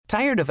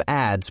Tired of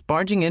ads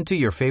barging into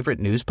your favorite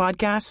news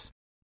podcasts?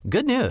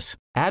 Good news.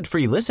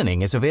 Ad-free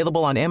listening is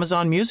available on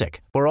Amazon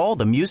Music for all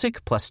the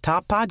music plus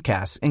top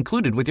podcasts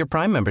included with your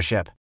Prime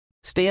membership.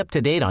 Stay up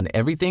to date on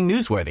everything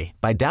newsworthy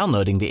by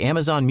downloading the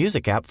Amazon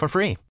Music app for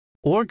free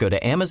or go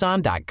to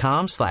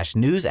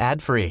amazon.com/news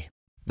ad free.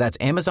 That's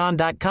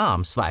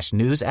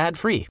amazon.com/news ad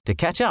free to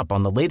catch up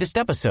on the latest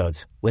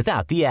episodes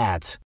without the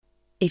ads.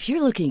 If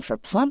you're looking for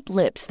plump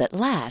lips that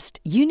last,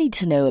 you need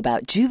to know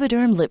about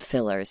Juvederm lip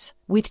fillers.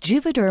 With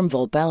Juvederm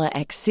Volbella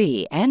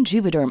XC and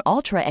Juvederm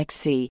Ultra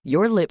XC,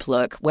 your lip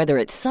look, whether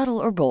it's subtle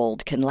or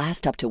bold, can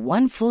last up to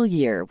 1 full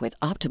year with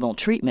optimal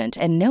treatment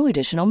and no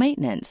additional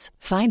maintenance.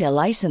 Find a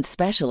licensed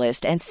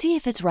specialist and see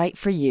if it's right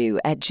for you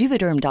at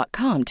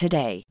Juvederm.com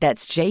today.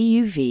 That's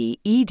JUVEDERM.com.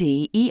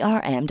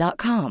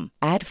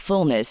 Add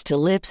fullness to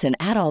lips in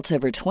adults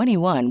over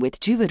 21 with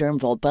Juvederm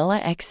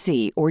Volbella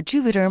XC or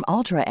Juvederm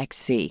Ultra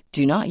XC.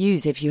 Do not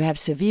use if you have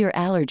severe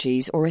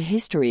allergies or a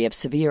history of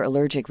severe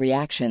allergic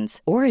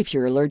reactions, or if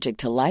you're allergic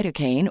to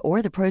lidocaine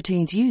or the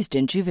proteins used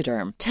in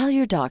Juvederm. Tell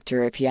your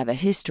doctor if you have a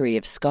history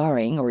of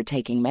scarring or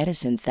taking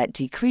medicines that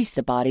decrease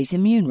the body's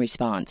immune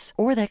response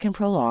or that can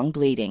prolong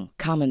bleeding.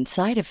 Common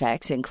side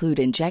effects include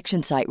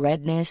injection site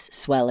redness,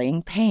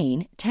 swelling,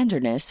 pain,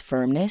 tenderness,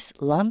 firmness,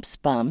 lumps,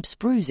 bumps,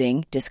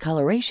 bruising,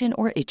 discoloration,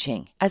 or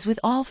itching. As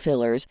with all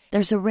fillers,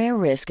 there's a rare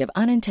risk of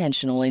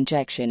unintentional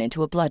injection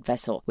into a blood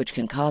vessel, which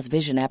can cause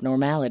vision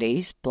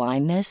abnormalities,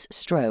 blindness,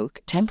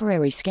 stroke,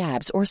 temporary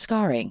scabs, or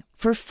scarring.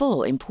 For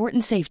full,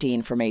 important safety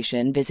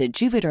information, visit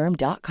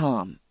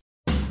Juvederm.com.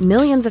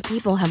 Millions of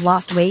people have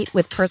lost weight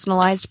with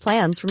personalized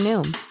plans from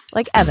Noom.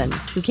 Like Evan,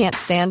 who can't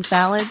stand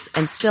salads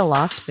and still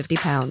lost 50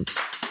 pounds.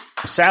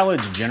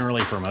 Salads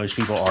generally for most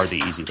people are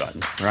the easy button,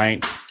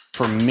 right?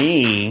 For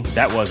me,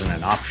 that wasn't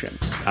an option.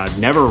 I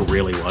never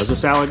really was a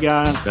salad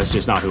guy. That's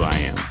just not who I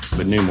am.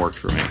 But Noom worked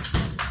for me.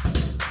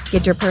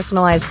 Get your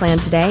personalized plan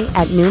today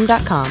at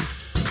Noom.com.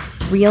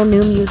 Real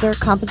Noom user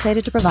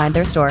compensated to provide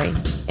their story.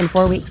 In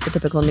 4 weeks, the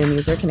typical Noom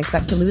user can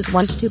expect to lose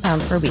 1 to 2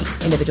 pounds per week.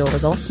 Individual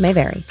results may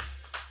vary.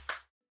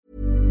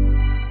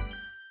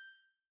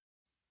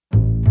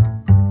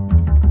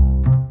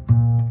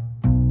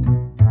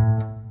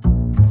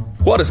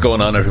 What is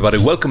going on, everybody?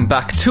 Welcome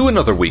back to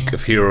another week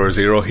of Hero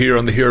Zero here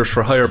on the Heroes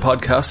for Hire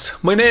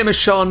podcast. My name is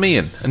Sean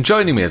Meehan, and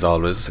joining me as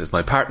always is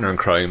my partner in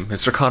crime,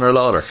 Mr. Conor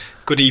Lawler.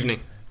 Good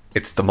evening.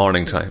 It's the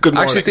morning time. Good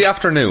morning. Actually, it's the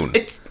afternoon.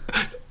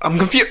 I'm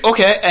confused.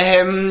 Okay,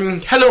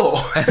 hello.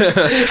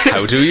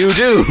 How do you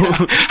do?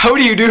 How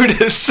do you do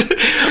this?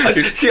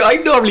 See,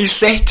 I'm normally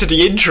set to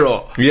the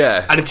intro.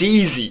 Yeah. And it's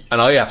easy. And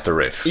I have to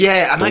riff.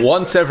 Yeah. And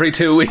once every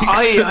 2 weeks.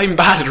 I'm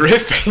bad at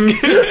riffing.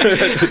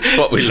 That's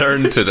what we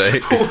learned today.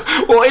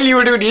 While you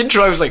were doing the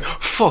intro, I was like,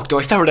 fuck, do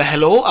I start with a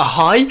hello, a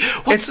hi?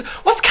 What's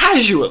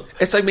casual?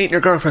 It's like meeting your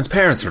girlfriend's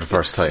parents for the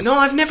first time. No,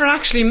 I've never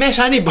actually met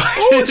anybody.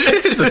 Oh,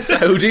 Jesus.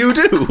 How do you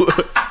do?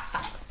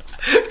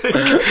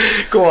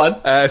 Go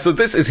on. So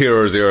this is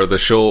Hero Zero, the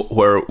show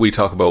where we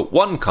talk about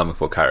one comic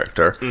book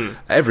character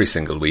every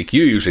single week.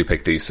 You usually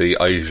pick DC,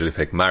 I usually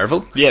pick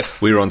Marvel.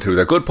 Yes. We run through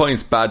their good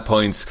points, bad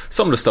points,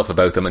 some of the stuff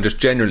about them, and just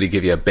generally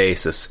give you a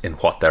basis in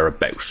what they're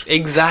about.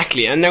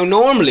 Exactly. And now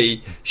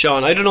normally,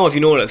 Sean, I don't know if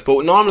you know this,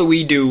 but normally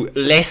we do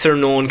lesser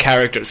known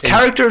characters.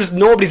 Characters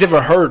nobody's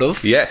ever heard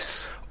of.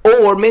 Yes.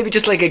 Or maybe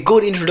just like a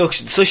good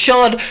introduction. So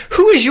Sean,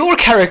 who is your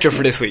character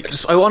for this week?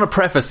 I want to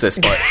preface this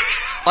by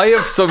I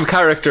have some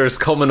characters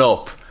coming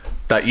up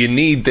that you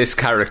need this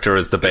character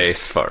as the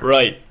base for.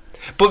 Right.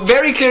 But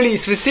very clearly,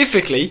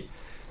 specifically,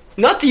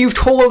 not that you've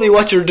told me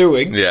what you're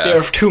doing there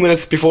 2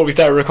 minutes before we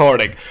started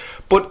recording,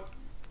 but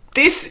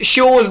this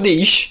show's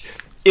niche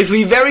is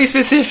we very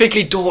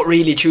specifically don't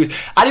really choose.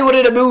 Anyone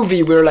in a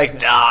movie, we're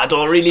like, nah, I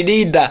don't really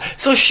need that.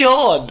 So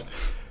Sean,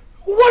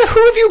 who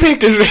have you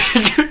picked this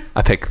week?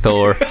 I picked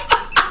Thor.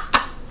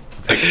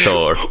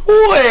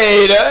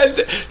 Wait,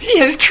 he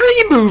has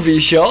 3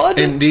 movies, Sean.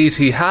 Indeed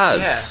he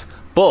has. Yeah.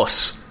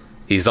 But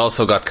he's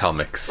also got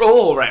comics.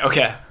 Oh, right,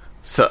 okay.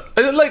 So,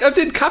 like, I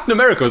did Captain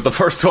America was the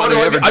first one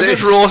I ever did. I'm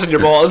just roasting your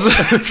balls.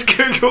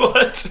 Go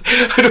on.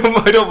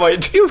 I don't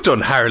mind. You've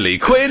done Harley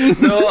Quinn.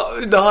 No,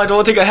 I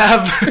don't think I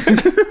have.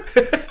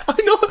 I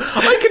know,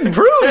 I can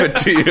prove it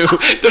to you.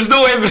 There's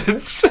no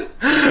evidence.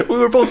 We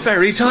were both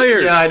very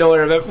tired. Yeah, I know.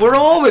 We're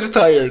always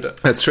tired.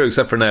 That's true,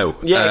 except for now.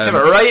 Yeah, except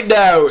for right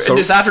now, in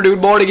this afternoon,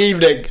 morning,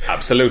 evening.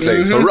 Absolutely.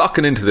 Mm-hmm. So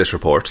rocking into this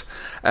report,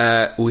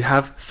 we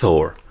have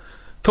Thor.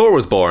 Thor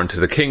was born to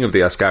the king of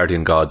the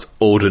Asgardian gods,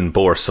 Odin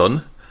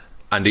Borson,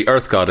 and the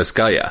earth goddess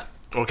Gaia.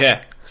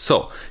 Okay.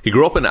 So, he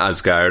grew up in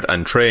Asgard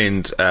and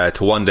trained to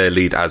one day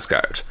lead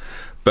Asgard.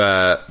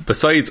 But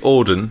besides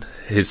Odin,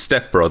 his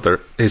stepmother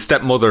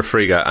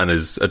Frigga, and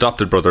his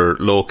adopted brother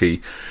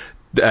Loki,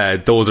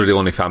 those are the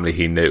only family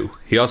he knew.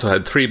 He also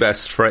had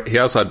best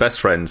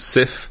friends,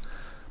 Sif,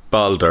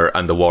 Balder,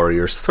 and the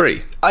Warriors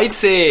 3. I'd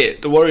say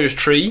the Warriors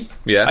 3.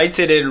 Yeah. I'd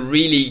say they'll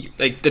really,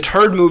 like, the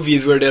third movie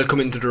is where they'll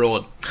come into their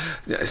own.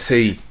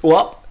 See.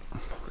 What?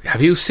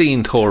 Have you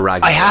seen Thor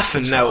Ragnarok? I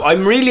haven't now.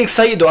 I'm really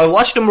excited though. I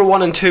watched number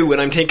 1 and 2 and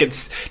I'm thinking,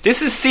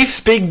 this is Sif's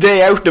big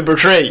day out, number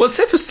 3. Well,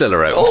 Sif is still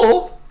around.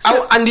 Oh.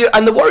 And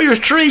the Warriors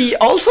 3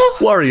 also?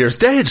 Warriors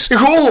dead.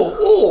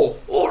 Oh,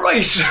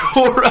 right.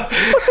 All right.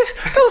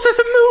 Those are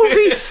the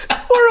movies.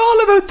 We're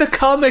all about the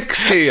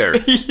comics here.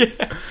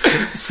 Yeah.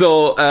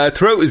 So,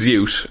 throughout his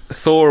youth,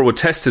 Thor would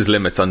test his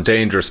limits on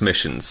dangerous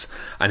missions,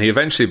 and he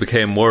eventually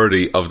became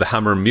worthy of the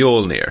hammer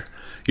Mjolnir,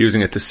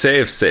 using it to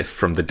save Sif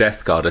from the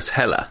death goddess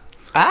Hela.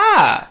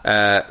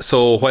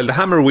 So while the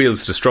hammer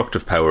wields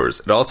destructive powers,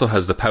 it also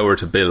has the power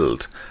to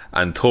build,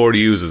 and Thor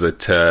uses it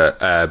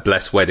to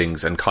bless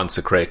weddings and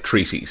consecrate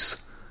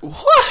treaties.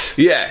 What?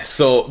 Yeah,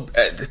 so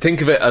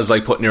think of it as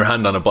like putting your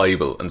hand on a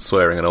Bible and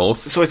swearing an oath.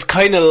 So it's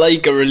kind of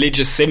like a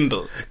religious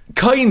symbol.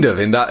 Kind of,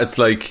 in that it's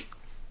like,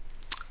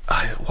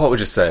 what would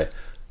you say?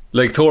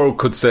 Like Thor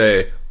could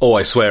say, "Oh,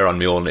 I swear on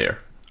Mjolnir."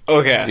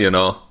 Okay. You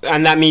know?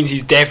 And that means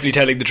he's definitely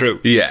telling the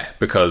truth. Yeah,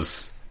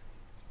 because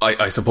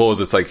I suppose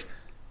it's like,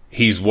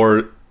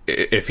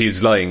 if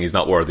he's lying, he's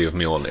not worthy of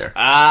Mjolnir.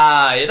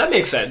 Yeah, that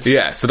makes sense.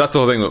 Yeah, so that's the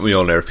whole thing with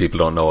Mjolnir, if people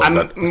don't know, is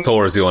that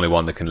Thor is the only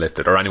one that can lift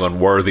it, or anyone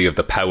worthy of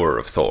the power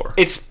of Thor.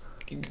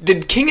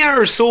 Did King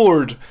Arthur's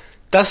sword,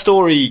 that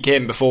story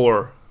came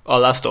before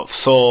all that stuff,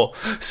 so...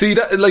 See,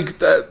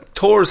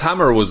 Thor's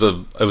hammer was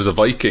a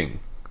Viking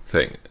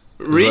thing.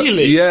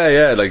 Really?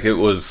 Yeah, like it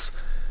was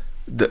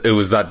that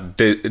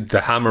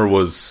the hammer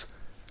was...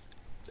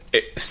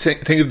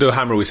 think of the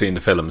hammer we see in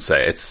the film,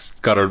 say. It's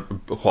got a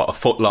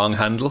foot-long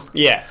handle?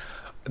 Yeah.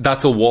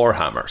 That's a war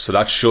hammer, so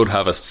that should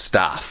have a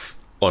staff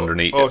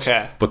underneath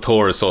it. But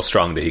Thor is so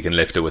strong that he can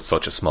lift it with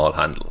such a small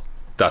handle.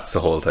 That's the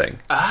whole thing.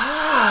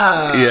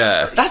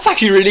 Yeah. That's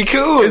actually really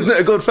cool. Isn't it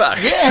a good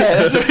fact? Yeah,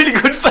 that's a really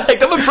good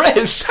fact. I'm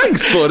impressed.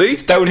 Thanks, buddy.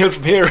 It's downhill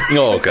from here.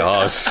 Oh,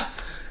 God.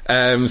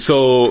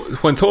 So,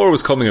 when Thor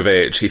was coming of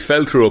age, he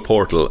fell through a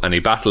portal and he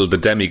battled the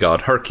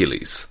demigod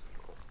Hercules.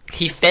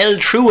 He fell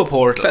through a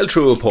portal. It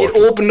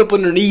opened up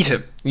underneath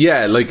him.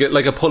 Yeah, like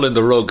a pull in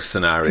the rug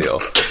scenario,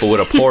 but with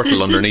a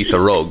portal underneath the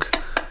rug.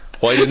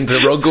 Why didn't the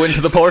rug go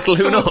into the portal?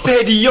 Who knows?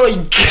 Said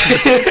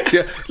yoink.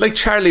 Yeah, like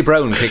Charlie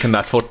Brown kicking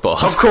that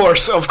football. Of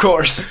course.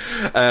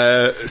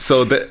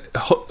 So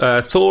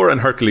Thor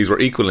and Hercules were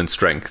equal in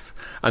strength,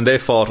 and they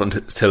fought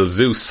until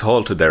Zeus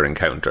halted their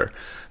encounter,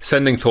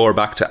 sending Thor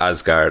back to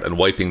Asgard and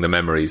wiping the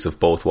memories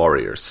of both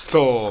warriors.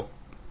 So...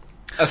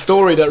 a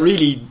story that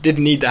really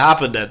didn't need to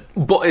happen then.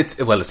 But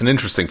it's an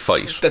interesting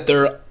fight. That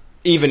they're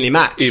evenly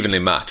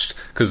matched.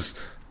 Because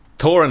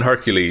Thor and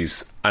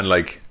Hercules and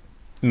like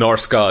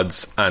Norse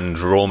gods and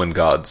Roman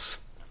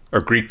gods,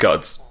 or Greek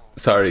gods,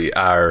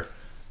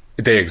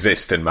 they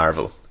exist in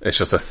Marvel. It's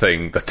just a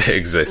thing that they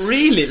exist.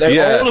 Really? Like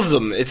all of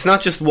them? It's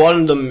not just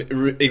one of them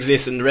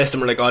exists and the rest of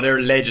them are like,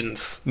 they're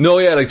legends. No,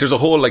 yeah, like there's a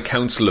whole like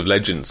council of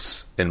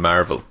legends in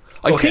Marvel.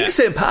 I think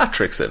St.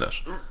 Patrick's in it.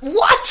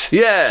 What?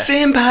 Yeah.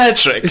 St.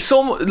 Patrick. It's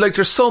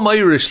there's some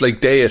Irish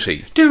like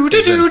deity.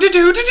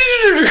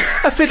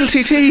 A fiddle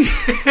tee.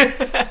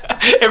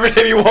 Every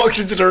time he walks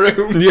into the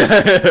room.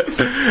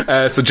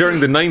 Yeah. So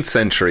during the 9th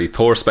century,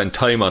 Thor spent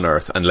time on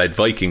Earth and led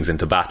Vikings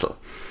into battle.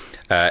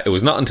 It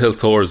was not until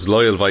Thor's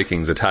loyal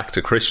Vikings attacked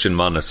a Christian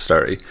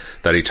monastery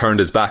that he turned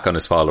his back on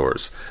his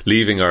followers,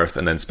 leaving Earth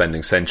and then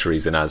spending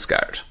centuries in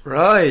Asgard.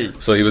 Right.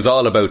 So he was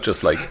all about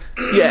just like,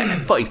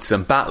 fights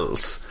and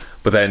battles.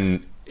 But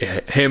then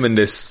him and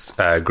this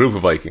group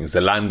of Vikings,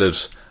 they landed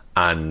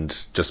and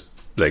just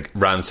like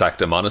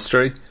ransacked a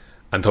monastery,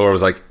 and Thor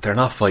was like, they're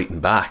not fighting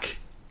back.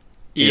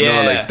 You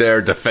know, like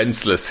they're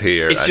defenseless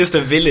here. It's just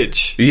a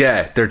village.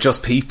 Yeah, they're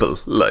just people.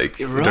 Like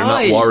they're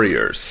not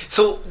warriors.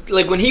 So,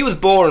 like when he was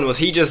born, was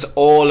he just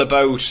all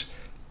about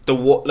the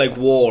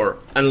war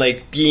and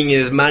like being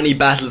in as many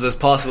battles as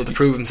possible to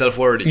prove himself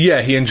worthy?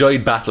 Yeah, he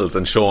enjoyed battles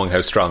and showing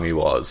how strong he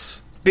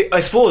was. But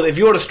I suppose if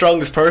you're the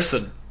strongest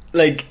person,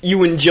 like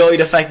you enjoy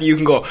the fact that you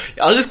can go,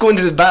 I'll just go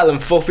into this battle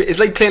and fuck it. It's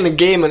like playing a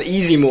game on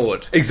easy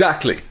mode.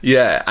 Exactly.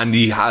 Yeah, and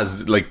he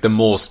has like the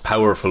most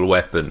powerful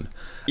weapon.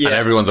 Yeah. And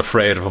everyone's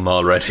afraid of him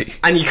already.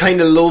 And you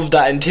kind of love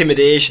that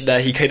intimidation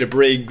that he kind of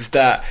brings,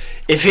 that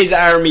if his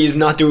army is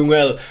not doing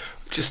well,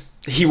 just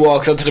he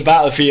walks onto the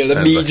battlefield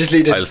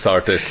immediately. I'll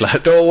sort this,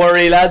 lads. Don't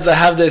worry, lads, I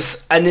have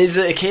this. And is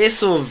it a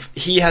case of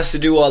he has to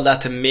do all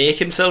that to make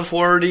himself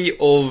worthy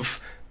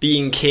of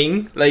being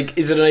king? Like,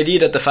 is it an idea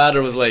that the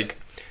father was like,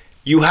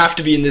 you have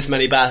to be in this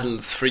many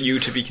battles for you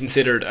to be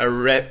considered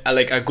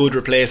a good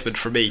replacement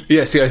for me?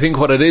 Yeah, see, I think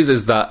what it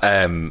is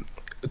that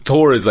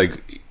Thor is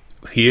like,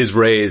 he is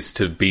raised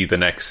to be the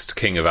next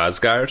king of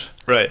Asgard.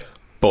 Right.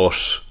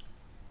 But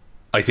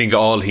I think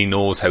all he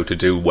knows how to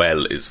do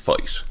well is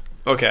fight.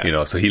 Okay. You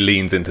know, so he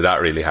leans into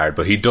that really hard,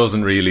 but he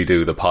doesn't really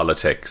do the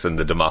politics and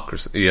the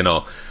democracy. You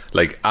know,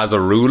 like as a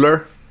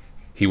ruler,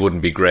 he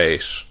wouldn't be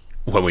great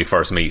when we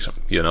first meet him,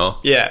 you know?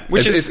 Yeah,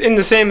 which is in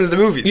the same as the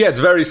movies. Yeah, it's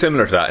very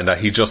similar to that in that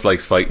he just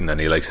likes fighting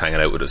and he likes hanging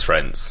out with his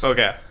friends.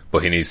 Okay. But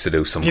he needs to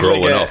do some He's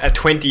growing like up. a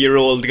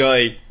 20-year-old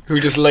guy who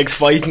just likes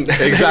fighting.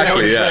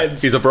 Exactly, yeah.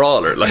 Friends. He's a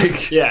brawler,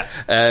 like. Yeah.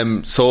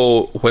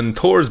 So when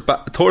Thor's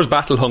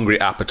battle-hungry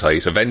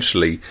appetite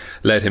eventually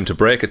led him to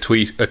break a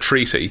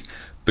treaty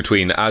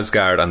between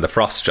Asgard and the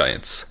Frost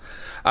Giants,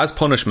 As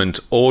punishment,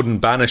 Odin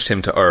banished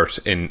him to Earth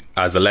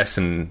as a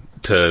lesson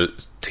to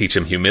teach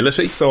him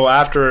humility. So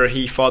after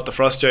he fought the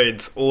Frost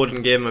Giants,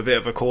 Odin gave him a bit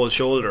of a cold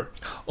shoulder.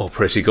 Oh,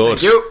 pretty good.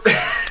 Thank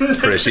you.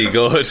 Pretty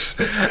good.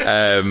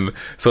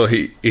 So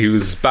he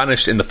was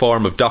banished in the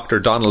form of Dr.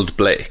 Donald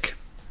Blake.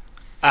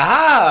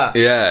 Aha!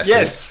 Yeah.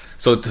 Yes.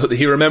 So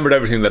he remembered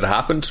everything that had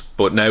happened,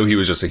 but now he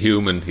was just a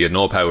human. He had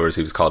no powers.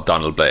 He was called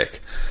Donald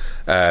Blake.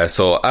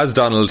 So as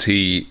Donald,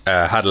 he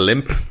had a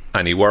limp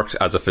and he worked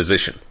as a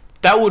physician.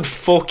 That would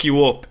fuck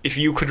you up if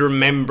you could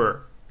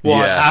remember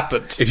what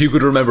happened. If you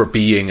could remember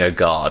being a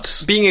god.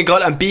 Being a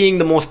god and being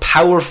the most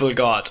powerful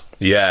god.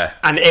 Yeah.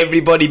 And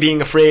everybody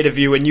being afraid of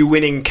you and you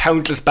winning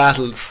countless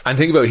battles. And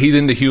think about it, he's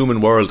in the human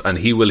world and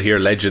he will hear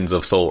legends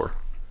of Thor.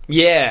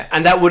 Yeah,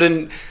 and that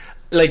wouldn't...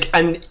 Like,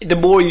 and the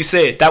more you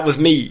say it, that was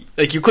me.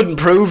 Like, you couldn't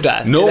prove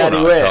that in any not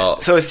way. at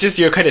all. So it's just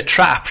you're kind of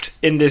trapped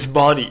in this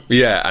body.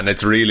 Yeah, and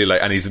it's really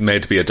like, and he's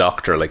made to be a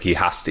doctor. Like, he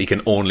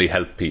can only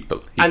help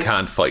people. He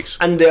can't fight.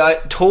 And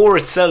the Thor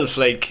itself,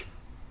 like,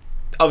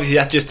 obviously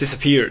that just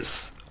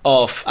disappears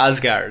off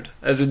Asgard.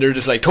 As in, they're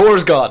just like,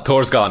 Thor's gone.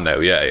 Thor's gone now.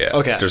 Yeah.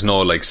 Okay. There's no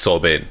like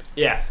sub in.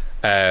 Yeah.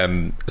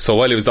 So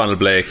while he was Donald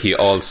Blake, he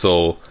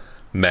also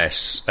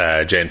met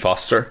Jane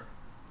Foster,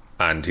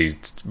 and he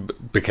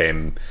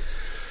became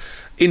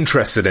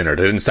interested in her.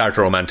 They didn't start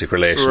a romantic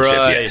relationship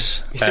yet.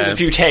 He sent a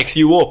few texts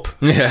you up.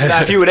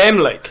 Yeah. A few of them,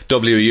 like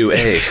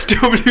WUA.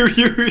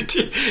 WUT.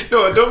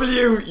 No,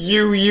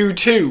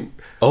 WUU2.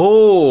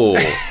 Oh,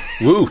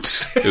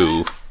 woot.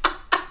 Ooh.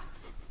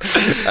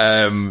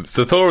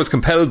 So Thor was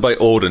compelled by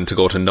Odin to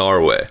go to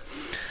Norway.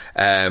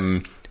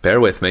 Bear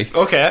with me.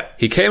 Okay.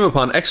 He came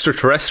upon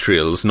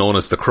extraterrestrials known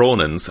as the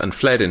Cronins and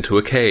fled into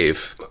a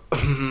cave.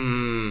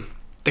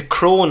 The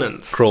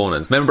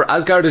Cronins. Remember,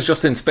 Asgard is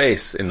just in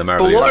space in the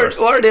Marvel universe.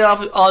 What are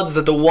the odds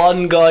that the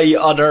one guy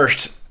on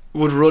Earth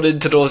would run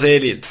into those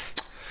aliens?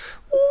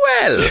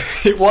 Well,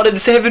 1 in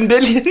 7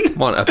 billion?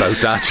 What about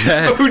that,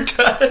 yeah. About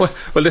that?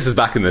 Well, this is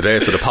back in the day,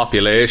 so the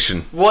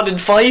population... 1 in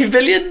 5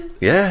 billion?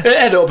 Yeah.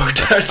 I know about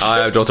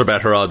that. Those are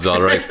better odds,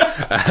 alright.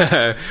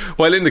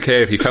 While in the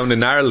cave, he found a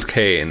gnarled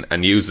cane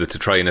and used it to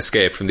try and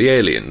escape from the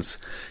aliens.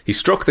 He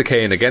struck the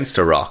cane against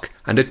a rock,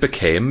 and it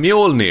became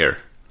Mjolnir.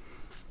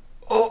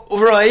 Oh,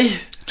 right.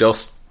 It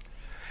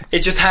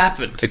just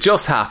happened.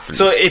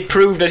 So it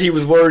proved that he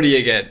was worthy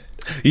again.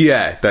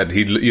 Yeah, that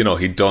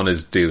he'd done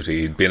his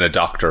duty. He'd been a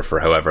doctor for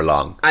however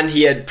long, and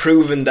he had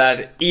proven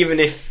that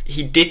even if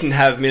he didn't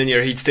have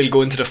Mjolnir, he'd still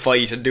go into the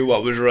fight and do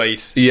what was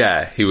right.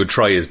 Yeah, he would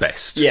try his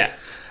best. Yeah.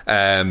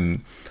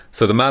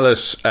 So the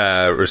mallet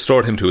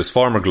restored him to his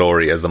former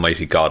glory as the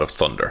mighty god of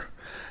thunder.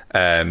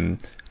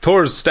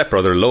 Thor's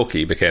stepbrother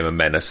Loki became a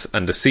menace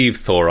and deceived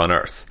Thor on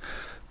Earth.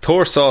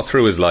 Thor saw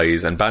through his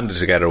lies and banded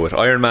together with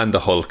Iron Man,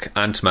 the Hulk,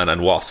 Ant-Man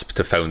and Wasp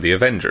to found the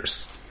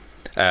Avengers.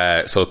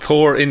 So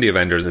Thor in the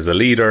Avengers is a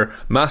leader,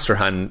 master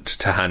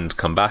hand-to-hand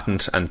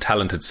combatant and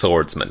talented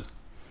swordsman.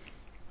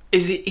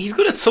 He's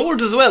good at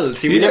swords as well.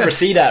 See, we never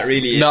see that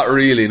really. Not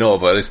really, no,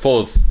 but I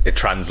suppose it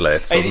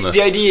translates, doesn't it?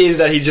 The idea is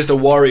that he's just a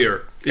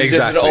warrior. He's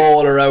just an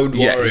all-around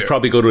warrior. Yeah, he's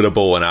probably good with a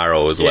bow and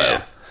arrow as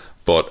well.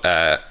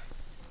 But,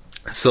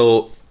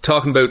 so...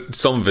 Talking about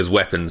some of his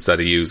weapons that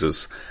he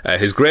uses,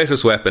 his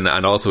greatest weapon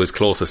and also his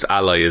closest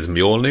ally is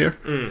Mjolnir.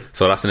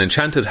 So that's an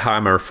enchanted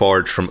hammer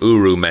forged from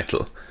Uru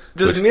metal.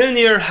 Does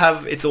Mjolnir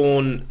have its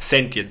own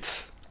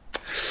sentience?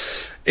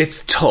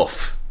 It's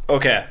tough.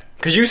 Okay,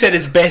 because you said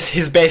it's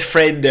his best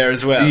friend there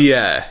as well.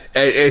 Yeah,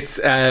 it's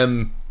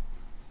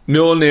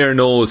Mjolnir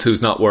knows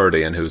who's not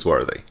worthy and who's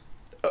worthy.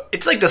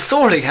 It's like the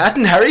Sorting Hat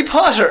in Harry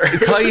Potter,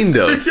 kind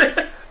of.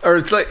 Yeah. Or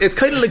it's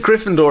kind of like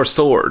Gryffindor's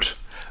sword.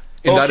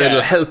 In that it'll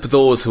help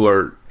those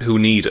who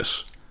need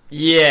it.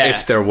 Yeah.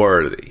 If they're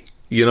worthy.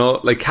 You know,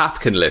 like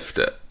Cap can lift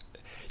it.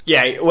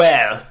 Yeah,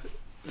 well,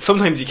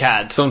 sometimes he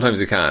can't.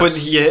 But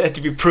he had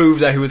to be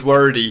proved that he was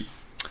worthy.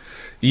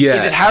 Yeah.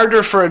 Is it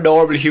harder for a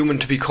normal human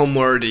to become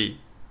worthy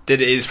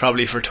than it is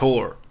probably for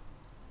Thor?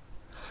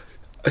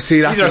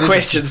 See, these are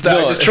questions that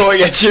I'm just throwing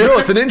at you. No,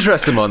 it's an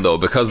interesting one though,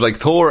 because like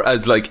Thor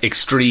has like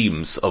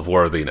extremes of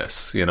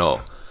worthiness, you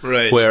know.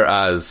 Right.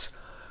 Whereas,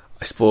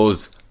 I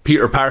suppose...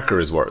 Peter Parker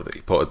is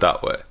worthy, put it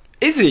that way.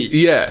 Is he?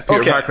 Yeah,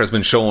 Peter Parker has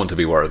been shown to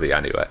be worthy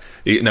anyway.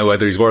 Now,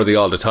 whether he's worthy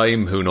all the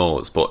time, who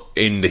knows? But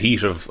in the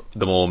heat of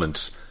the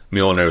moment,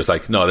 Mjolnir was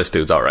like, no, this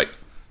dude's alright.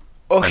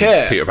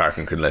 Okay. And Peter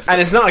Parker can lift it.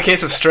 And it's not a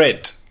case of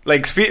strength.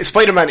 Like,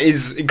 Spider-Man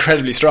is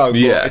incredibly strong,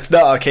 but it's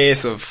not a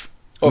case of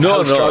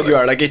how strong you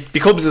are. Like, it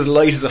becomes as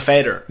light as a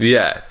feather.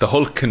 Yeah, the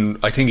Hulk can...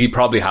 I think he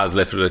probably has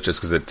lifted it just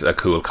because it's a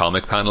cool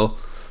comic panel.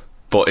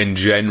 But in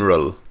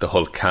general, the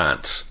Hulk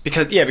can't.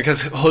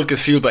 Because Hulk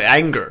is fueled by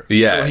anger.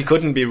 Yeah. So he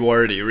couldn't be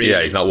worthy, really.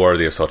 Yeah, he's not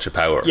worthy of such a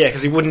power. Yeah,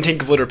 because he wouldn't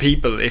think of other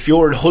people. If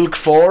you're in Hulk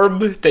form,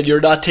 then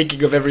you're not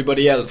thinking of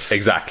everybody else.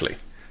 Exactly.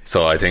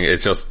 So I think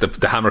it's just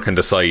the hammer can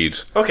decide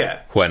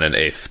when and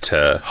if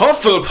to...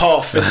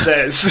 Hufflepuff, it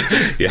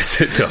says. Yes,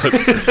 it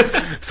does.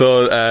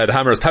 So the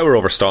hammer has power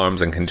over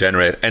storms and can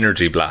generate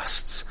energy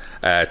blasts.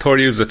 Thor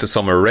uses it to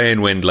summon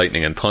rain, wind,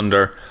 lightning and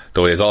thunder.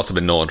 though he has also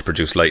been known to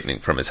produce lightning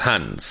from his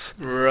hands.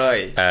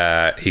 Right.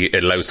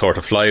 It allows Thor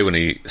to fly when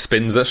he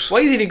spins it. Why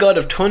is he the god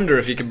of thunder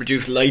if he can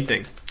produce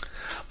lightning?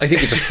 I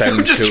think it just sounds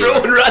I'm just cooler.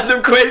 throwing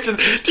random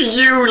questions to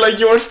you like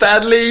you're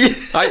Stan Lee.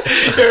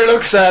 Here,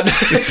 look, Stan.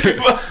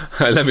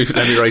 let me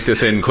write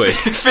this in quick.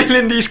 Fill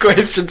in these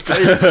questions,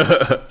 please.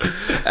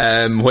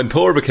 When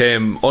Thor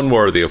became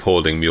unworthy of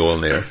holding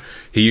Mjolnir,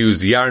 he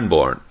used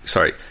Jarnbjorn,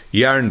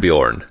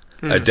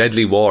 a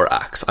deadly war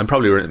axe. I'm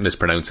probably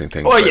mispronouncing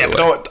things. Oh yeah,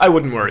 but I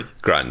wouldn't worry.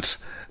 Grand.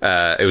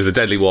 It was a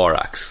deadly war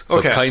axe. So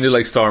it's kind of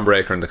like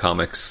Stormbreaker in the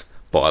comics,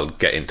 but I'll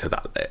get into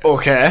that later.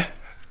 Okay.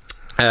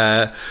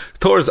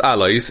 Thor's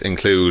allies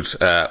include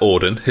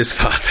Odin, his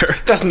father.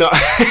 That's not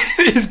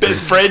his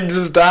best friend's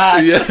his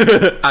dad.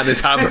 Yeah. And his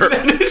hammer.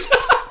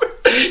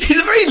 He's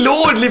a very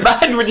lordly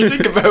man when you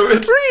think about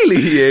it.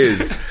 Really, he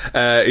is.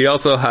 He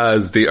also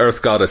has the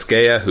earth goddess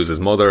Gaia, who's his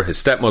mother, his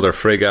stepmother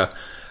Frigga,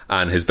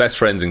 and his best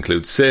friends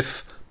include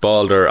Sif,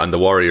 Balder, and the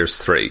Warriors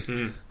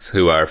 3,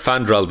 who are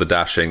Fandral the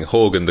Dashing,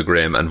 Hogun the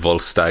Grim, and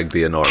Volstagg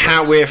the Enormous.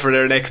 Can't wait for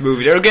their next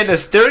movie. They're getting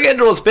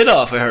their own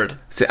spin-off, I heard.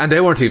 See, and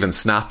they weren't even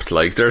snapped.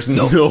 Like, there's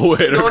no way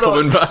they're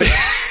coming back.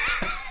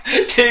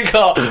 They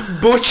got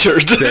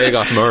butchered. They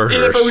got murdered.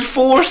 In about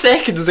 4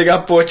 seconds they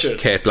got butchered.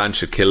 Cate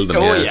Blanchett killed them.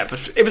 Oh yeah,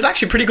 but it was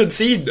actually a pretty good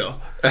scene though.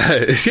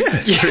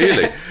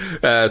 Really.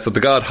 So the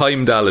god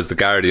Heimdall is the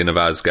guardian of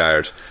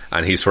Asgard,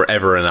 and he's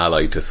forever an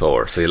ally to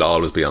Thor, so he'll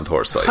always be on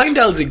Thor's side.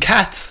 Heimdall's in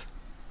Cats.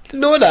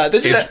 Didn't know that.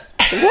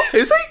 What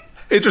is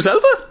he? Idris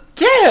Elba?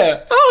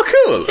 Yeah.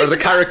 Oh, cool. Or the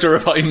character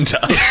of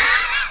Heimdall.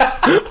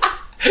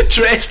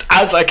 Dressed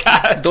as a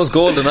cat. Those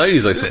golden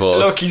eyes, I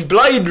suppose. Look, he's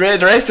blind the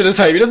rest of the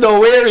time. He doesn't know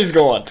where he's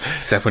going.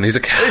 Except when he's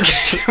a cat.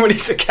 When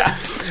he's a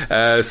cat.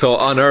 So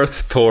on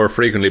Earth, Thor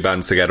frequently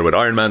bands together with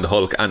Iron Man, the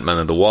Hulk, Ant-Man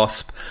and the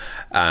Wasp,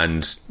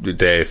 and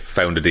they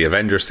founded the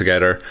Avengers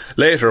together.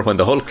 Later, when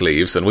the Hulk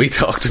leaves, and we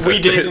talked about we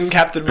did this, in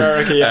Captain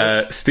America,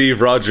 yes. Steve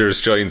Rogers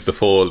joins the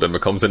fold and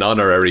becomes an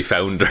honorary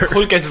founder.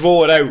 Hulk gets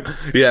voted out.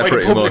 Yeah, like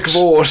pretty a public much.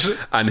 Vote.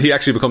 And he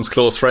actually becomes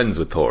close friends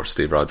with Thor,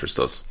 Steve Rogers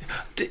does.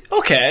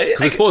 Okay.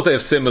 Because I suppose they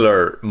have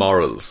similar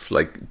morals,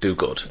 like, do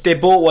good. They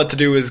both want to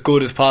do as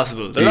good as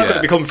possible. They're not going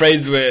to become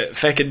friends with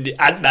fucking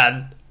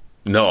Ant-Man.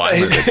 No,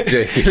 I'm like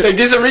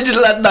this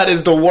original Ant-Man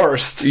is the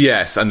worst.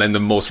 Yes, and then the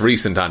most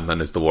recent Ant-Man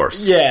is the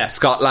worst. Yeah.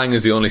 Scott Lang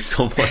is the only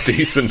somewhat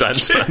decent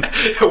Ant-Man.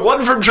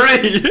 1 from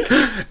 3.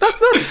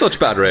 Not such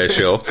bad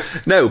ratio.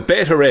 Now,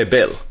 Beta Ray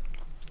Bill.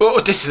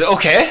 Oh, this is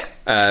okay.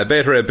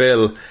 Beta Ray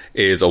Bill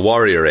is a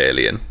warrior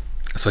alien.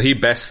 So he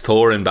bests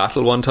Thor in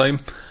battle one time,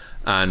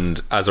 and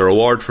as a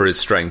reward for his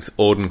strength,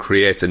 Odin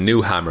creates a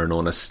new hammer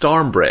known as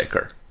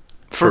Stormbreaker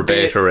for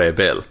Beta Ray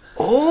Bill.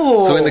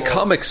 Oh. So in the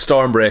comics,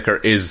 Stormbreaker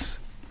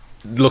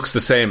looks the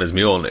same as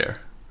Mjolnir.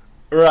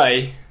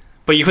 Right.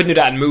 But you couldn't do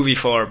that in movie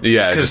form.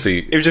 Yeah, it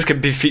would just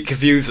be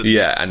confusing.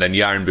 Yeah, and then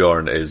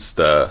Jarnbjorn is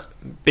the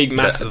big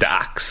massive the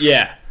axe.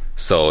 Yeah.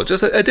 So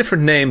just a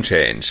different name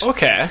change.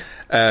 Okay.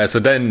 So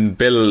then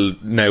Bill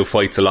now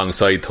fights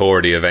alongside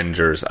Thor, the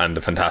Avengers, and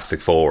the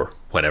Fantastic Four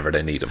whenever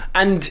they need him.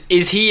 And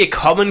is he a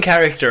common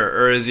character,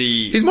 or is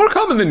he... He's more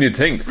common than you'd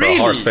think for a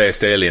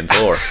horse-faced alien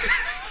Thor.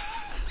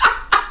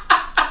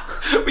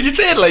 Would you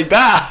say it like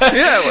that?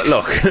 Yeah, well,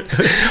 look.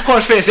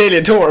 Horse-faced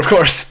alien Thor, of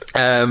course.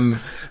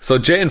 So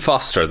Jane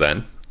Foster,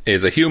 then,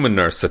 is a human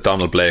nurse that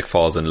Donald Blake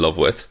falls in love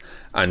with,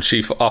 and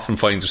she often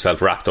finds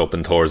herself wrapped up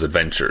in Thor's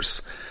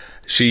adventures.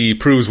 She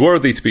proves to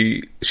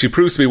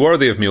be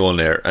worthy of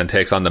Mjolnir and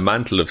takes on the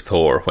mantle of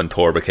Thor when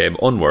Thor became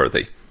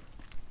unworthy.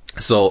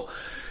 So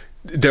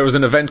there was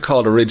an event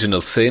called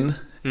Original Sin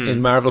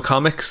in Marvel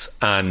Comics,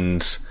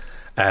 and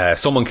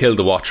someone killed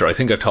the Watcher. I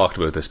think I've talked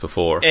about this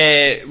before.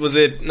 Was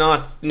it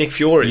not Nick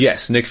Fury?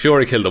 Yes, Nick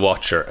Fury killed the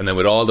Watcher, and then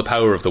with all the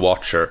power of the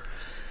Watcher,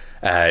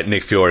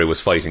 Nick Fury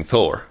was fighting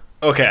Thor.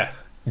 Okay.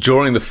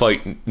 During the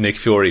fight, Nick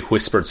Fury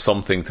whispered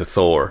something to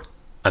Thor,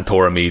 and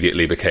Thor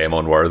immediately became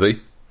unworthy.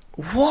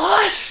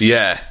 What?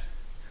 Yeah.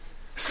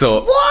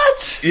 So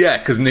what? Yeah,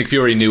 because Nick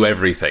Fury knew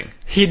everything.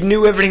 He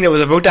knew everything that was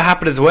about to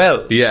happen as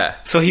well. Yeah.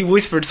 So he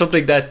whispered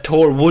something that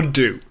Thor would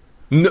do.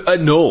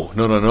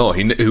 No.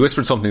 He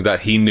whispered something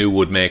that he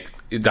knew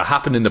that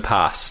happened in the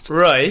past.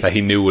 Right. That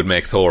he knew would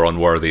make Thor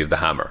unworthy of the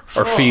hammer,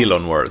 or feel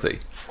unworthy.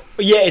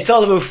 Yeah, it's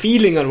all about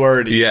feeling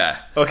unworthy. Yeah.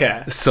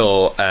 Okay.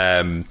 So,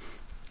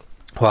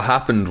 what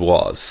happened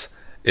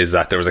is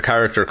that there was a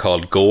character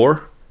called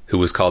Gore who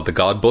was called the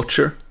God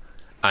Butcher.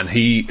 And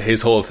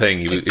his whole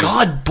thing...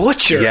 God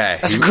Butcher? Yeah.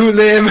 That's a cool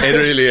name. It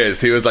really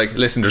is. He was like,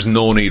 listen, there's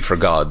no need for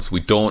gods.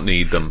 We don't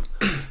need them.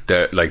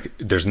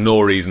 There's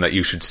no reason that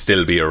you should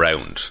still be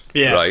around.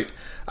 Yeah. Right?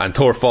 And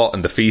Thor fought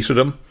and defeated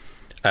him.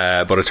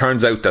 But it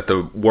turns out that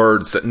the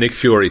words that Nick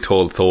Fury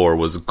told Thor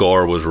was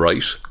Gore was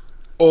right.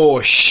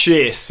 Oh,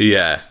 shit.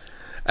 Yeah.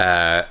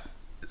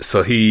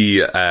 So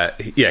he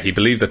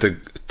believed that the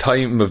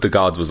time of the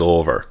gods was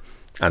over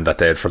and that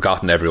they had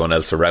forgotten everyone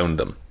else around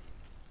them.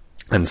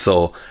 And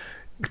so...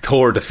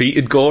 Thor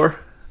defeated Gore,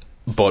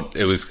 but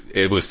it was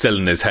still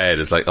in his head.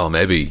 It's like, oh,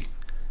 maybe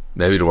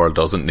maybe the world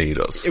doesn't need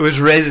us. It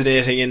was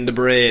resonating in the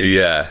brain.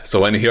 Yeah,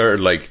 so when he heard,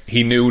 like,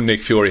 he knew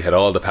Nick Fury had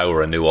all the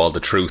power and knew all the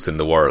truth in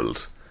the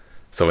world.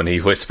 So when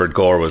he whispered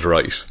Gore was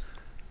right,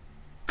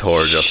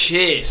 Thor just...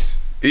 Shit.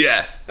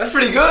 Yeah. That's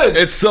pretty good.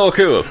 It's so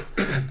cool.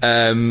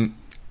 And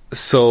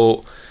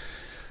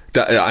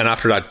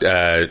after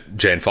that,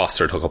 Jane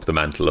Foster took up the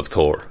mantle of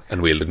Thor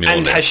and wielded Mjolnir.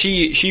 And has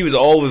she was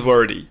always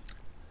worthy?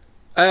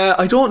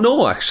 I don't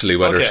know, actually,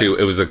 whether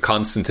it was a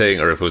constant thing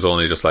or if it was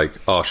only just like,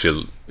 oh,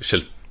 she'll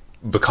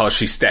because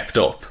she stepped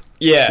up.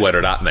 Yeah.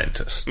 Whether that meant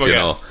it, you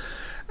know.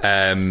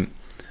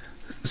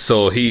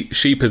 So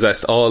she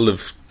possessed all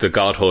of the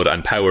godhood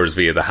and powers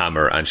via the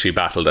hammer, and she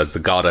battled as the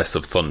goddess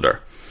of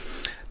thunder.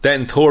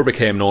 Then Thor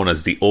became known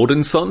as the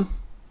Odin son.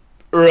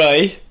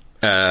 Right.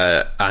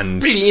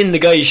 And really in the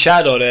guy's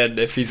shadow then,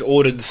 if he's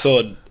Odin's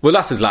son. Well,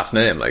 that's his last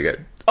name, like it.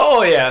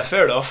 Oh yeah,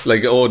 fair enough.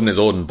 Like Odin is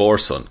Odin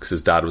Bor's son because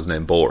his dad was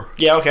named Bor.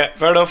 Yeah, okay,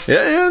 fair enough.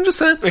 Yeah, I'm just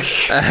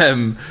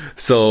saying.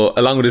 So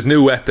along with his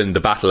new weapon,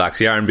 the battle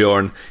axe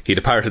Jarnbjorn, he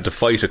departed to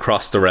fight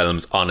across the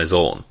realms on his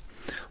own.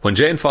 When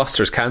Jane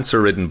Foster's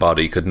cancer-ridden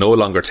body could no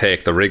longer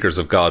take the rigours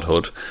of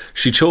godhood,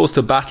 she chose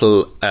to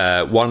battle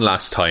one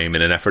last time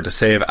in an effort to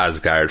save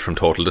Asgard from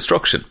total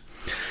destruction.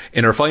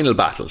 In her final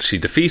battle, she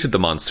defeated the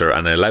monster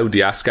and allowed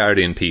the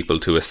Asgardian people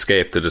to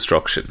escape the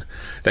destruction.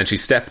 Then she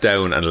stepped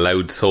down and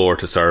allowed Thor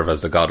to serve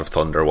as the god of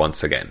thunder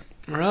once again.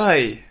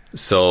 Right.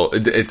 So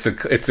it's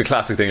a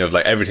classic thing of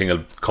like everything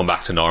will come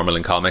back to normal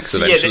in comics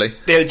eventually. Yeah,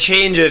 they'll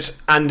change it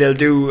and they'll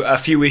do a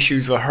few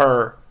issues with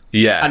her.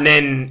 Yeah. And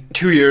then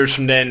 2 years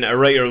from then, a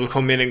writer will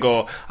come in and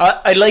go,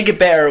 I like it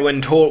better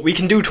when we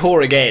can do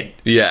Thor again.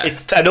 Yeah.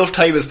 It's enough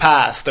time has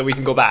passed that we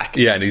can go back.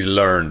 Yeah, and he's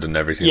learned and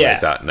everything like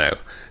that now.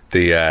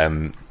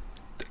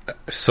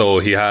 So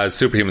he has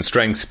superhuman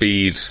strength,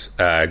 speed,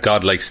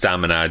 godlike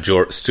stamina,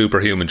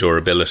 superhuman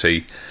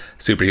durability,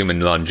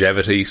 superhuman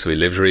longevity, so he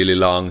lives really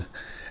long.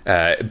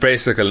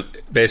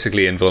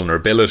 Basically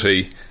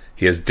invulnerability.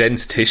 He has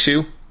dense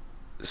tissue,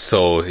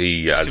 so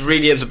he's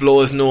really able to blow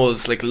his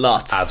nose like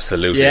lots.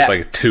 Absolutely, it's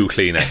like 2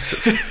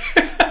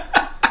 Kleenexes.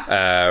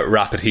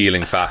 Rapid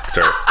healing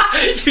factor.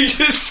 You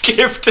just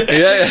skipped it.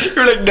 Yeah.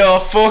 You're like, no,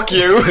 fuck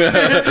you.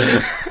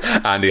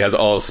 And he has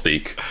all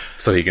speak,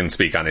 so he can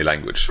speak any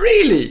language.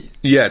 Really?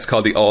 Yeah, it's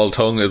called the All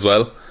Tongue as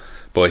well.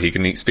 But he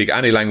can speak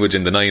any language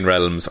in the 9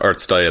 realms,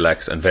 Earth's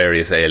dialects, and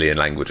various alien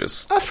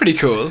languages. That's pretty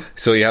cool.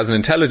 So he has an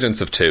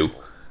intelligence of 2,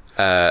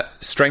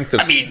 strength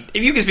of... I mean,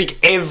 if you can speak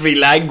every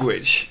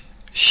language,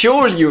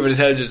 surely you have an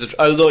intelligence of...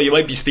 Although you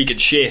might be speaking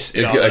shit.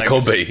 It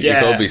could be. Yeah.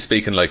 You could be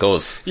speaking like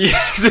us. Yeah,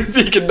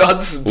 speaking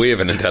nonsense. We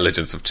have an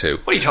intelligence of 2.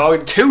 What are you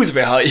talking? 2 is a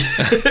bit high.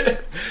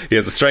 He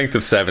has a strength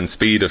of 7,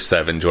 speed of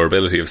 7,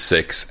 durability of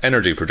 6,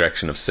 energy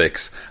projection of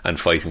 6, and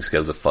fighting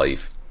skills of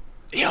 5.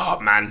 Yeah,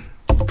 man.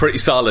 Pretty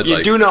solid.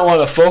 You do not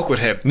want to fuck with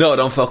him. No,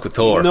 don't fuck with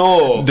Thor.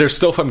 No. There's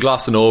stuff I'm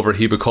glossing over.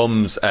 He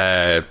becomes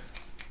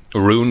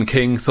Rune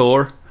King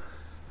Thor.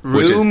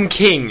 Rune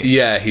King?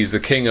 Yeah, he's the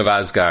king of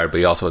Asgard, but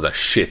he also has a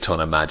shit ton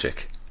of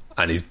magic.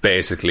 And he's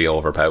basically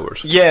overpowered.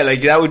 Yeah,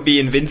 like that would be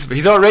invincible.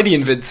 He's already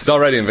invincible. He's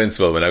already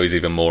invincible, but now he's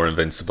even more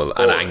invincible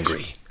and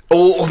angry.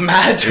 Oh,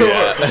 mad Thor.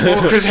 Yeah.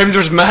 Oh, Chris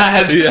Hemsworth's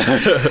mad. Yeah.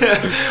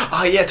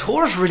 Oh, yeah,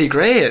 Thor's really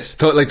great.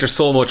 Like, there's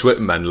so much with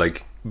him, and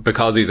like,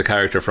 because he's a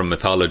character from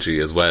mythology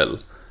as well,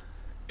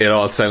 it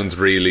all sounds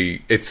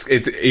really... It's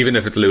even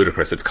if it's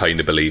ludicrous, it's kind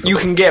of believable. You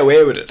can get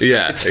away with it.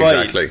 Yeah, it's fine.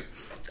 Exactly.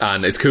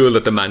 And it's cool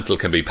that the mantle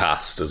can be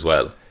passed as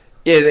well.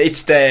 Yeah,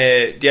 it's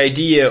the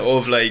idea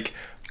of like...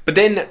 But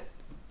then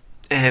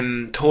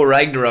Thor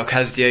Ragnarok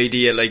has the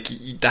idea like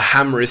the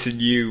hammer is in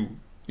you.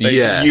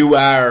 Like, you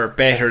are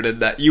better than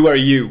that. You are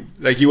you.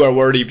 Like, you are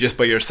worthy just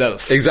by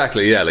yourself.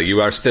 Exactly, yeah. Like,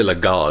 you are still a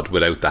god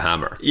without the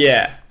hammer.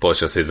 Yeah. But it's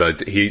just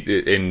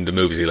in the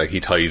movies, he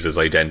ties his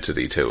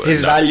identity to it.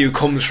 His value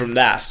comes from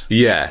that.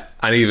 Yeah.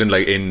 And even,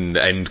 like, in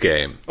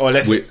Endgame. Oh,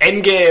 listen,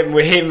 Endgame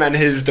with him and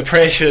his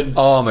depression.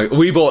 Oh, my...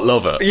 We both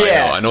love it.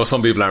 Yeah. I know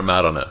some people aren't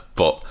mad on it.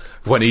 But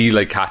when he,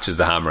 like, catches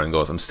the hammer and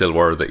goes, I'm still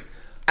worthy.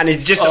 And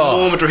it's just a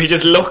moment where he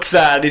just looks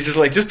at it. He's just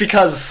like, just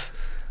because...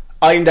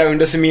 I'm down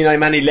doesn't mean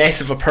I'm any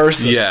less of a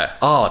person. Yeah.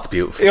 Oh, it's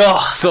beautiful.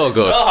 Oh, so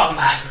good. Oh,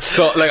 man.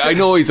 So, like, I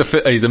know he's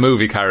a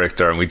movie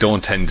character and we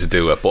don't tend to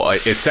do it,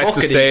 but it sets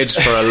the stage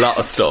for a lot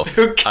of stuff.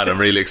 Okay. And I'm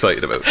really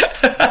excited about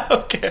it.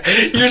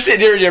 Okay. You're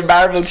sitting here in your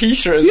Marvel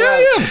t-shirt as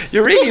well. Yeah.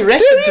 You're really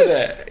repping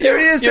today. There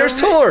he is. There's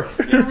Thor.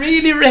 You're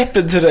really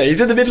repping today.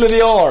 He's in the middle of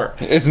the hour.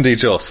 Isn't he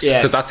just?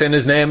 Yes. Because that's in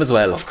his name as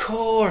well. Of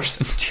course.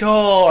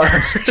 Thor.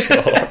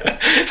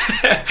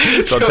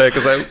 So take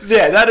us out.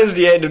 Yeah, that is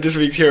the end of this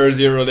week's Hero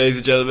Zero, ladies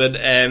and gentlemen.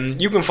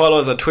 You can follow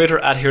us on Twitter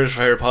at Heroes for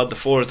Hire Pod. The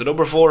 4 is the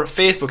number 4.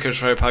 Facebook Heroes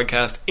for Hire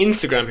Podcast.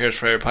 Instagram Heroes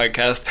for Hire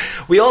Podcast.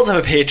 We also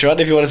have a Patreon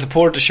if you want to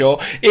support the show.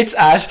 It's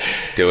at...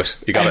 Do it.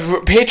 You got it.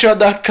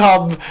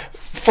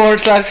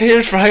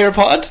 Patreon.com/Heroes for Hire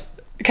Pod.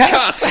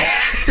 Cast.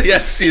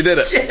 Yes, you did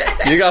it.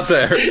 Yes. You got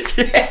there.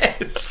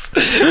 Yes.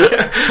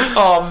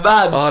 Oh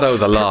man. Oh, that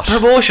was a lot.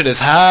 Promotion is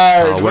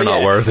hard. Oh, we're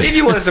not worthy. If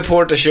you want to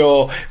support the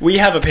show, we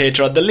have a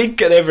Patreon. The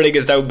link and everything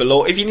is down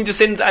below. If you need to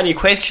send us any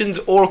questions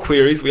or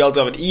queries, we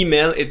also have an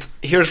email. It's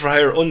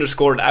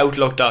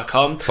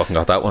here'sforhire_outlook.com. Fucking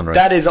got that one right.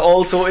 That is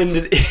also in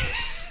the...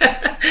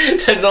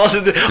 That's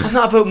also I'm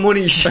not about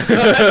money.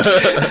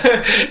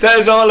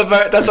 That's all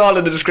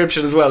in the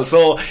description as well.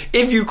 So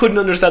if you couldn't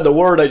understand the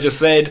word I just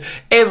said,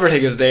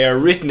 everything is there,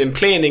 written in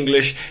plain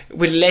English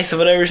with less of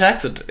an Irish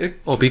accent.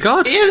 Oh, be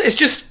God. Yeah, it's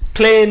just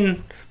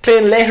plain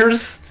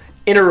letters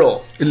in a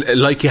row.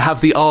 Like you have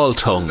the all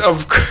tongue.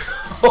 Of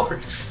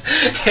course.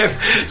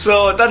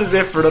 So that is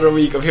it for another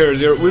week of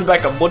Here's Your. We'll be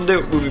back on Monday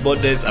with Movie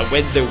Mondays and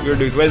Wednesday with Weird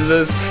News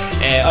Wednesdays.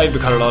 I've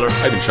been Conor Lawler.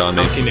 I've been Sean.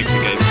 I'll see you next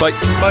week, guys. Bye.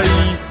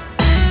 Bye.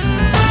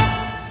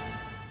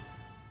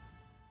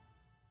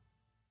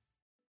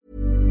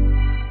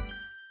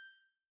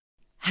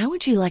 How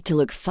would you like to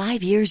look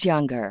 5 years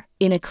younger?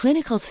 In a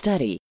clinical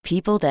study,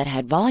 people that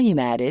had volume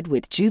added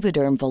with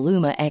Juvederm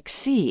Voluma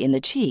XC in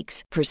the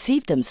cheeks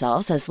perceived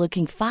themselves as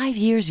looking 5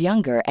 years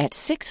younger at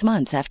 6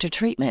 months after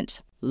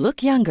treatment.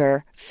 Look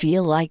younger,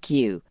 feel like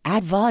you.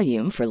 Add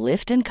volume for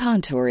lift and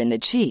contour in the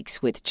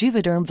cheeks with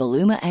Juvederm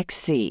Voluma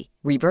XC.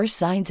 Reverse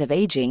signs of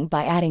aging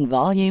by adding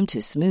volume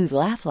to smooth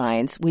laugh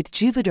lines with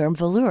Juvederm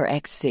Volure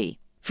XC.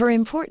 For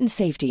important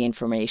safety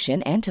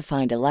information and to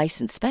find a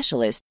licensed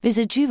specialist,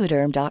 visit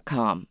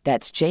Juvederm.com.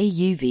 That's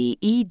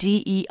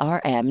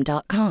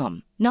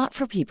JUVEDERM.com. Not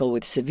for people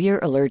with severe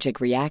allergic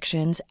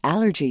reactions,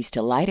 allergies to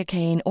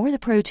lidocaine, or the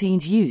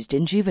proteins used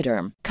in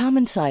Juvederm.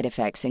 Common side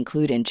effects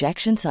include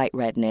injection site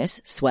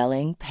redness,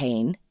 swelling,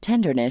 pain,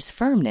 tenderness,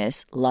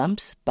 firmness,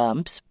 lumps,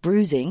 bumps,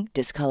 bruising,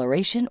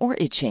 discoloration, or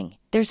itching.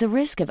 There's a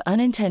risk of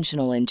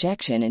unintentional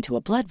injection into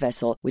a blood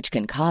vessel, which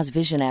can cause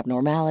vision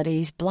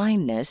abnormalities,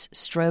 blindness,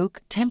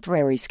 stroke,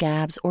 temporary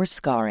scabs, or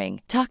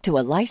scarring. Talk to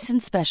a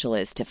licensed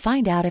specialist to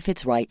find out if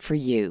it's right for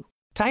you.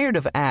 Tired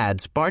of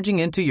ads barging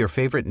into your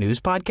favorite news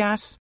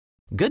podcasts?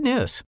 Good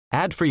news.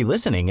 Ad-free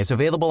listening is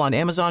available on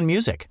Amazon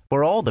Music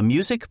for all the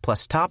music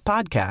plus top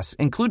podcasts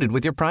included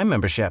with your Prime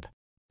membership.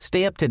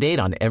 Stay up to date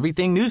on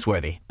everything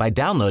newsworthy by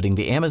downloading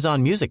the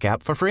Amazon Music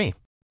app for free.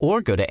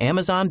 Or go to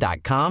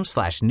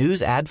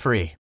amazon.com/news ad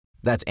free.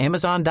 That's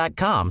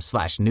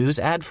amazon.com/news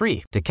ad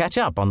free to catch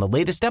up on the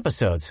latest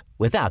episodes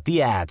without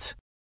the ads.